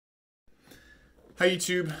Hi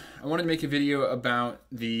YouTube, I wanted to make a video about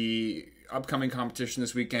the upcoming competition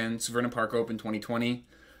this weekend, Severna Park Open 2020.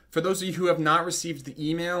 For those of you who have not received the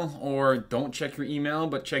email or don't check your email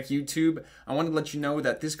but check YouTube, I want to let you know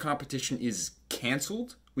that this competition is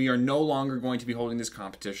canceled. We are no longer going to be holding this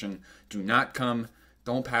competition. Do not come,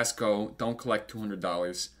 don't pass go, don't collect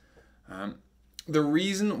 $200. The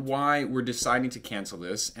reason why we're deciding to cancel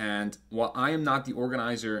this, and while I am not the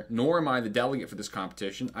organizer, nor am I the delegate for this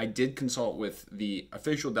competition, I did consult with the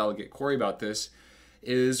official delegate, Corey, about this,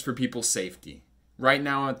 is for people's safety. Right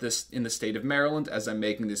now in the state of Maryland, as I'm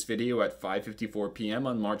making this video at 5:54 p.m.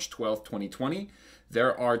 on March 12th, 2020,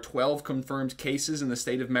 there are 12 confirmed cases in the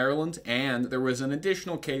state of Maryland, and there was an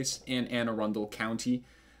additional case in Anne Arundel County,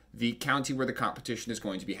 the county where the competition is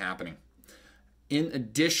going to be happening. In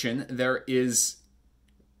addition, there is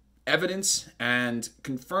evidence and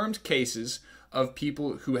confirmed cases of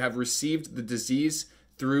people who have received the disease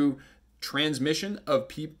through transmission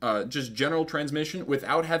of just general transmission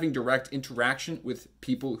without having direct interaction with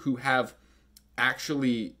people who have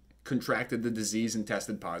actually contracted the disease and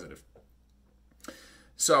tested positive.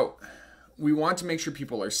 So we want to make sure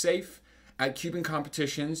people are safe. At Cuban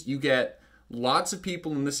competitions, you get lots of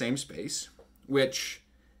people in the same space, which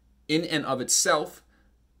in and of itself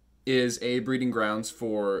is a breeding grounds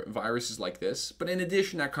for viruses like this. But in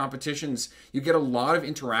addition, at competitions, you get a lot of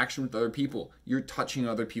interaction with other people. You're touching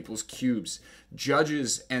other people's cubes.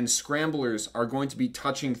 Judges and scramblers are going to be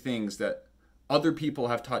touching things that other people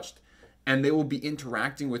have touched, and they will be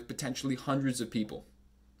interacting with potentially hundreds of people,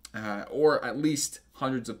 or at least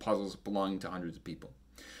hundreds of puzzles belonging to hundreds of people.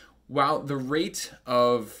 While the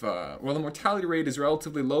mortality rate is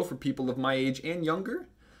relatively low for people of my age and younger,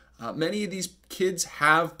 many of these kids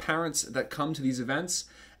have parents that come to these events,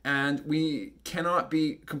 and we cannot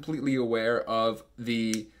be completely aware of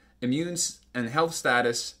the immune and health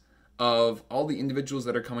status of all the individuals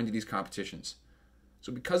that are coming to these competitions.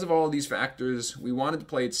 So because of all of these factors, we wanted to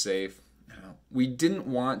play it safe. We didn't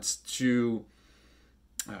want to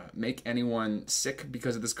make anyone sick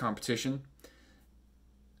because of this competition.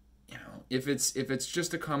 If it's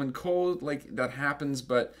just a common cold, like, that happens,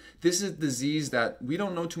 but this is a disease that we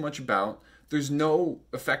don't know too much about. There's no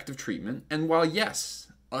effective treatment. And while, yes,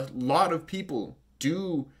 a lot of people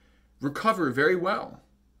do recover very well,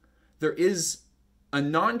 there is a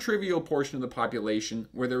non-trivial portion of the population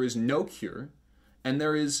where there is no cure and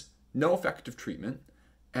there is no effective treatment.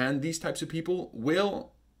 And these types of people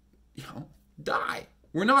will, die.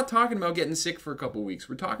 We're not talking about getting sick for a couple of weeks.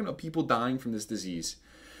 We're talking about people dying from this disease.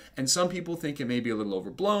 And some people think it may be a little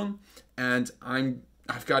overblown, and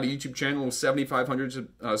I've got a YouTube channel with 7,500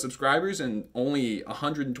 subscribers and only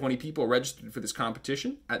 120 people registered for this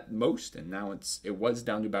competition at most, and now it was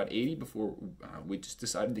down to about 80 before we just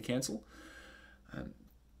decided to cancel.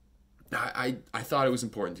 I thought it was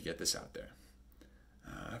important to get this out there.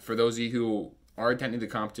 For those of you who are attending the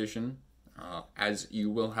competition, as you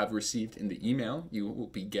will have received in the email, you will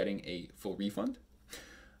be getting a full refund.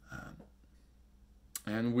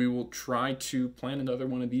 And we will try to plan another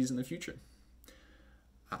one of these in the future.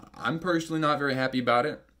 I'm personally not very happy about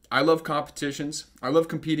it. I love competitions. I love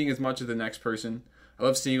competing as much as the next person. I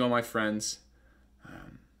love seeing all my friends.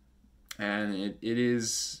 And it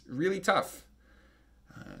is really tough,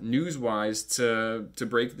 news-wise, to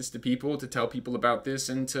break this to people, to tell people about this,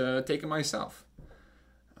 and to take it myself.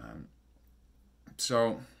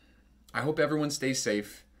 So I hope everyone stays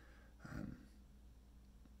safe.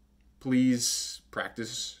 Please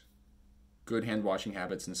practice good hand washing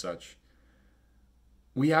habits and such.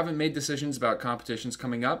 We haven't made decisions about competitions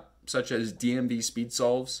coming up, such as DMV Speed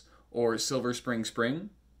Solves or Silver Spring Spring,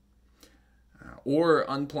 or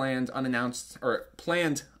planned unannounced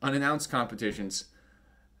competitions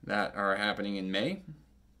that are happening in May.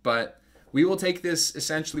 But we will take this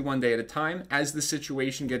essentially one day at a time. As the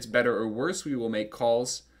situation gets better or worse, we will make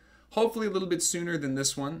calls, hopefully a little bit sooner than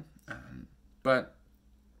this one. But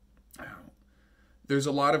there's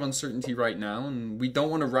a lot of uncertainty right now, and we don't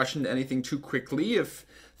want to rush into anything too quickly. If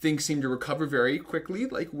things seem to recover very quickly,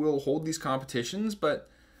 we'll hold these competitions, but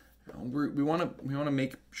we want to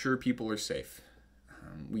make sure people are safe.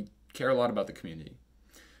 We care a lot about the community.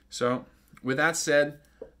 So with that said,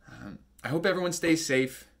 I hope everyone stays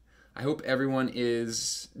safe. I hope everyone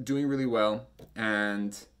is doing really well,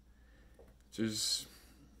 and just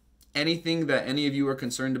anything that any of you are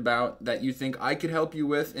concerned about that you think I could help you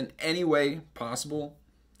with in any way possible,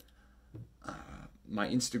 my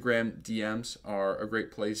Instagram DMs are a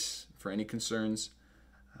great place for any concerns.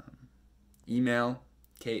 Email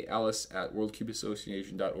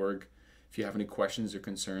kellis@worldcubeassociation.org if you have any questions or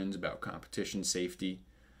concerns about competition safety.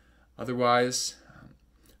 Otherwise,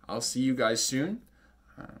 I'll see you guys soon.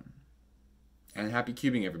 And happy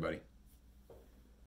cubing, everybody.